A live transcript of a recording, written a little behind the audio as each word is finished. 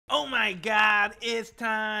my god, it's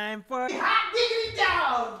time for hot diggity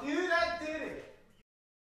down, dude. I did it.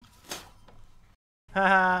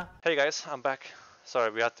 Haha. Hey guys, I'm back. Sorry,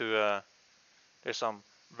 we had to. There's some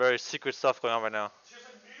very secret stuff going on right now.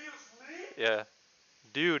 Yeah,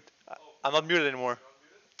 dude, I'm not muted anymore.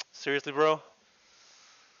 Seriously, bro.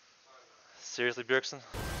 Seriously, Bjergsen.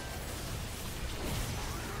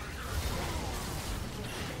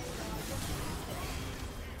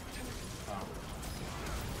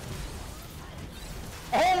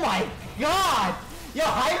 Oh my god! Yo,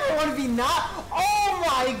 Hydra wanna be not. Oh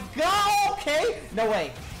my god! Okay, no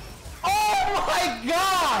way. Oh my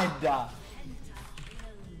god!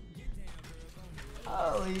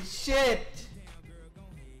 Holy shit!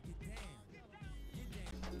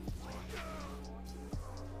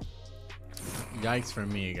 Yikes for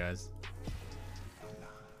me, guys.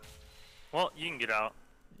 Well, you can get out.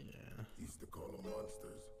 Yeah. Used to call them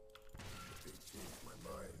monsters. They changed my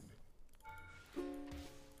mind.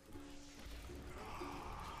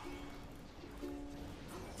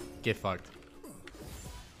 Get fucked.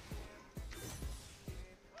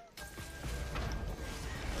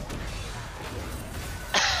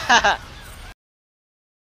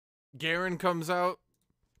 Garen comes out.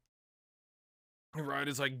 And Riot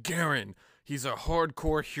is like, Garen, he's a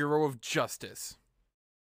hardcore hero of justice.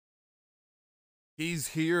 He's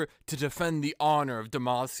here to defend the honor of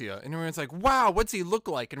Demacia. And everyone's like, wow, what's he look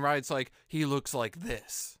like? And Riot's like, he looks like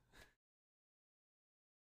this.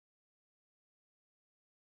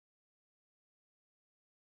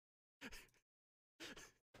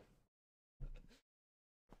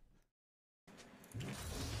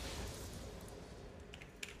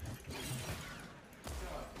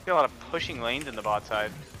 Got a lot of pushing lanes in the bot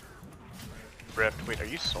side. Rift. Wait, are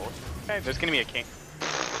you sold? Okay, there's gonna be a king.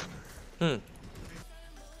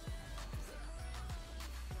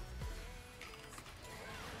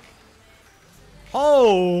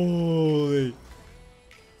 Holy!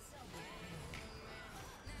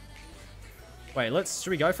 Wait, should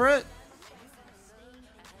we go for it?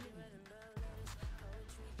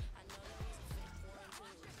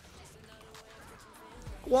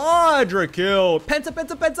 Quadra kill! Penta,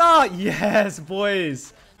 penta, penta! Yes,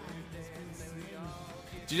 boys!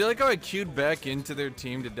 Did you like how I queued back into their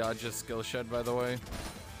team to dodge a skill shed, by the way?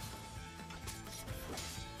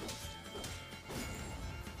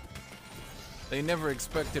 They never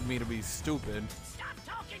expected me to be stupid. Stop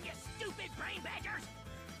talking, you stupid brain badgers!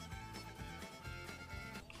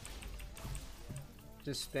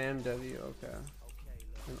 Just spam W, okay.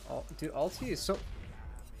 And dude, ulti is so...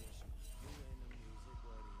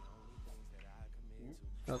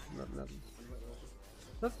 Nothing.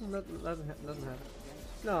 Nothing happen.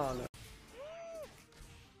 No. Did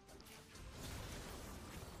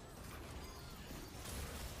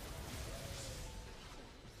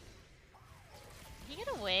he get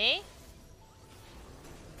away?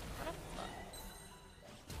 What a fuck?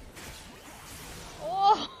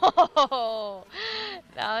 Oh!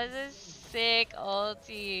 That was a sick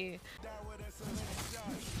ulti.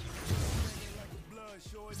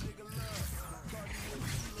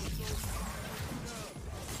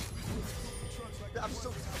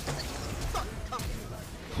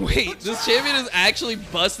 Wait, this champion is actually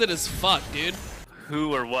busted as fuck, dude.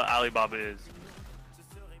 Who or what Alibaba is?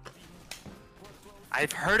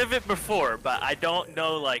 I've heard of it before, but I don't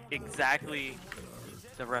know like exactly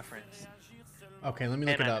the reference. Okay, let me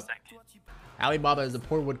look it up. Alibaba is a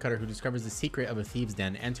poor woodcutter who discovers the secret of a thieves'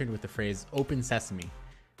 den, entered with the phrase "Open Sesame."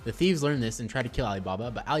 The thieves learn this and try to kill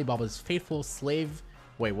Alibaba, but Alibaba's faithful slave...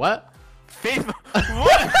 Wait, what? Faithful?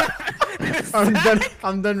 What?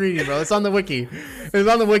 I'm done reading, bro. It's on the wiki. It's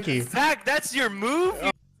on the wiki. Zach, that's your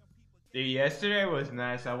move? Dude, yesterday was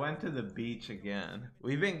nice. I went to the beach again.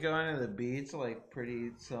 We've been going to the beach like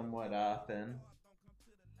pretty somewhat often.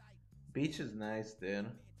 Beach is nice, dude.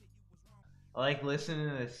 I like listening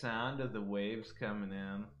to the sound of the waves coming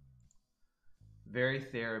in. Very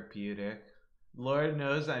therapeutic. Lord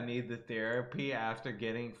knows I need the therapy after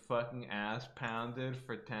getting fucking ass pounded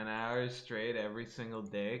for 10 hours straight every single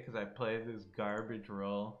day because I play this garbage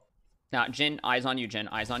role. Now, Jin, eyes on you, Jin.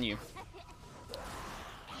 Eyes on you.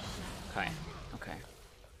 Okay.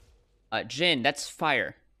 Jin, that's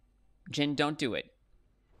fire. Jin, don't do it.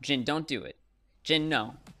 Jin, don't do it. Jin,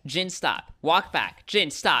 no. Jin, stop. Walk back. Jin,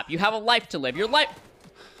 stop. You have a life to live. Your life...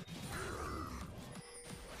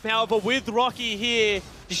 However, with Rocky here,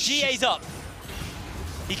 the GA's up.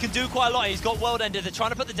 He can do quite a lot. He's got World Ender. They're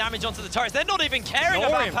trying to put the damage onto the turrets. They're not even caring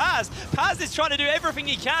about Paz. Paz is trying to do everything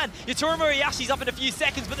he can. Yatura Murayashi's up in a few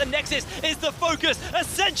seconds, but the Nexus is the focus.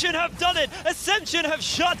 Ascension have done it. Ascension have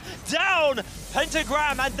shut down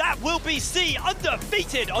Pentagram, and that will be C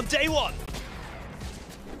undefeated on day one.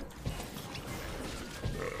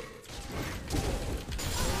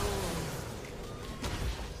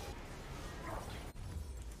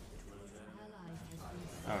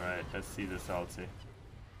 Alright, let's see this ulti.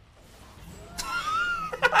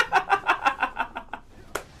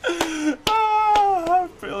 Oh,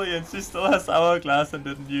 brilliant. She still has Hourglass and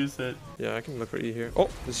didn't use it. Yeah, I can look for E here. Oh,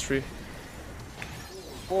 this tree.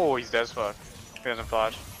 Oh, he's dead spot. He doesn't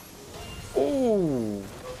flash. Oh,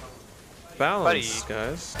 balance,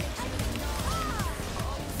 guys.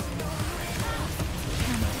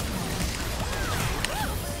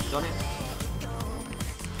 Done it.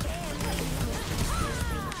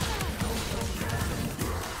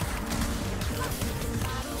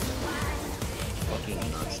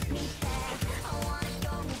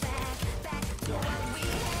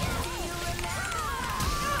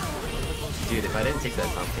 Dude, if I didn't take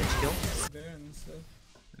that top pinch kill.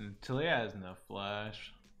 Talia has no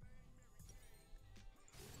flash.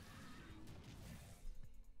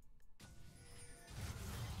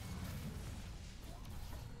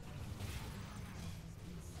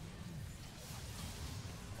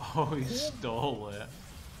 Oh, he stole it.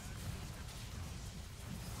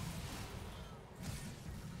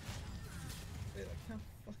 Wait, I can't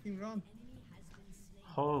fucking run.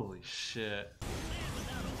 Holy shit.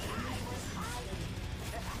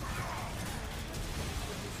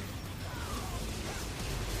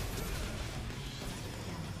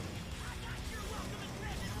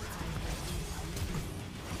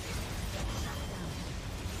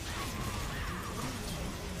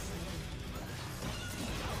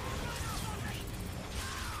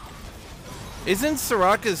 Isn't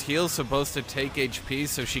Soraka's heal supposed to take HP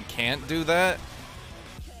so she can't do that?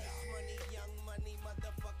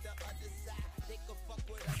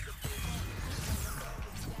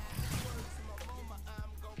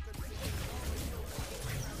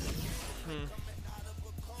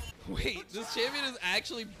 Wait, this champion is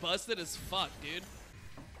actually busted as fuck, dude.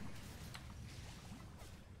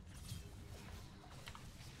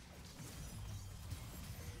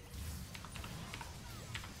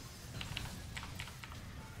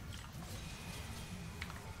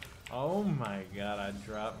 Oh my god, I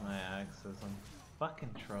dropped my axes. I'm fucking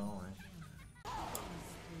trolling.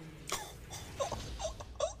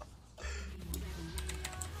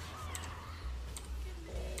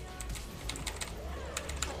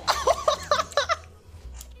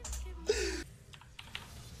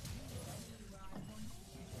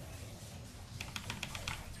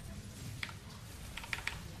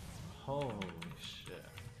 Holy shit.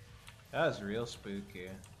 That was real spooky.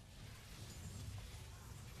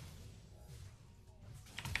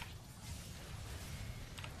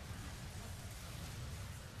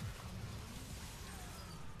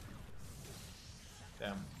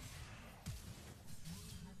 Damn.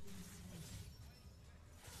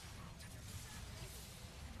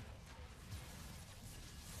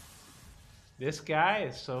 This guy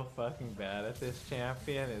is so fucking bad at this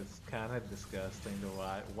champion. It's kind of disgusting to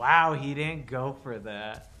watch. Wow, he didn't go for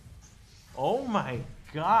that. Oh my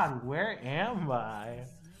god, where am I?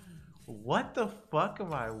 What the fuck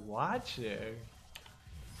am I watching?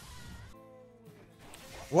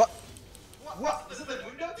 What? What? Is it the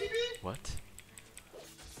window TV? What?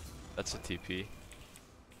 That's a TP.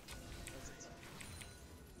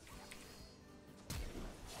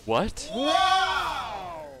 What?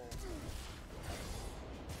 Wow!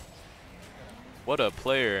 What a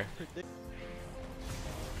player.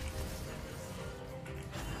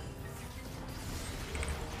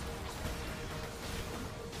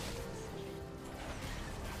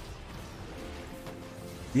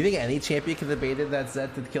 Do you think any champion could have baited that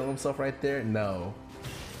Zed to kill himself right there? No.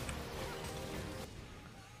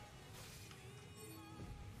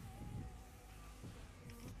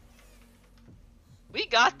 We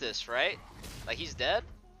got this, right? Like, he's dead?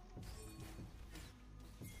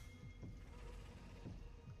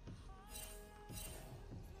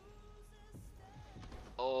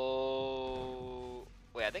 Oh,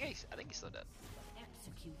 wait, I think he's still dead.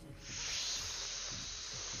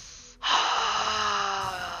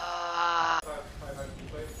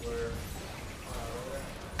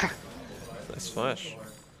 Nice flash.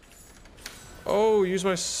 Oh, use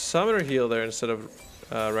my summoner heal there instead of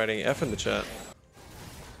writing F in the chat.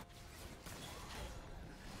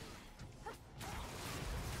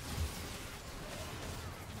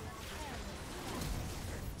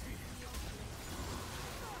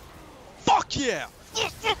 Fuck yeah!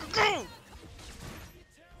 Let's fucking go!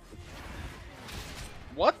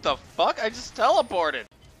 What the fuck? I just teleported.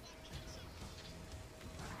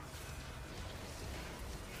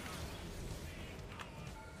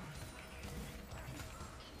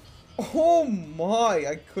 Oh my!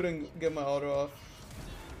 I couldn't get my auto off.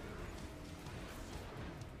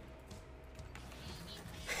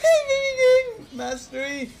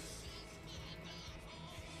 Mastery!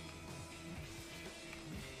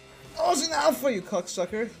 Oh, it's an alpha, you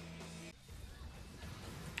cocksucker!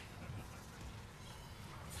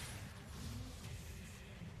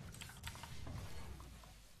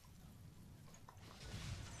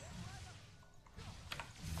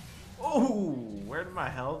 Oh, where'd my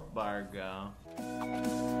health bar go?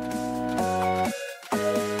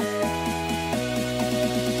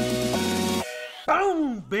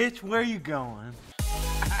 Boom, bitch, where you going?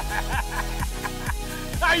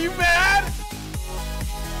 Are you mad?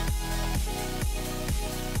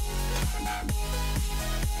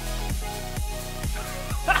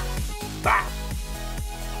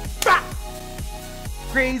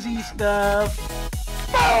 Crazy stuff.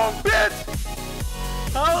 Boom, bitch!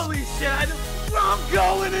 Holy shit, I'm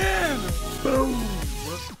going in! Boom!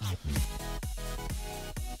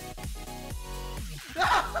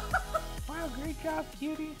 Wow, great job,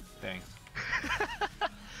 cutie. Thanks.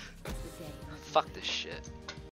 Fuck this shit.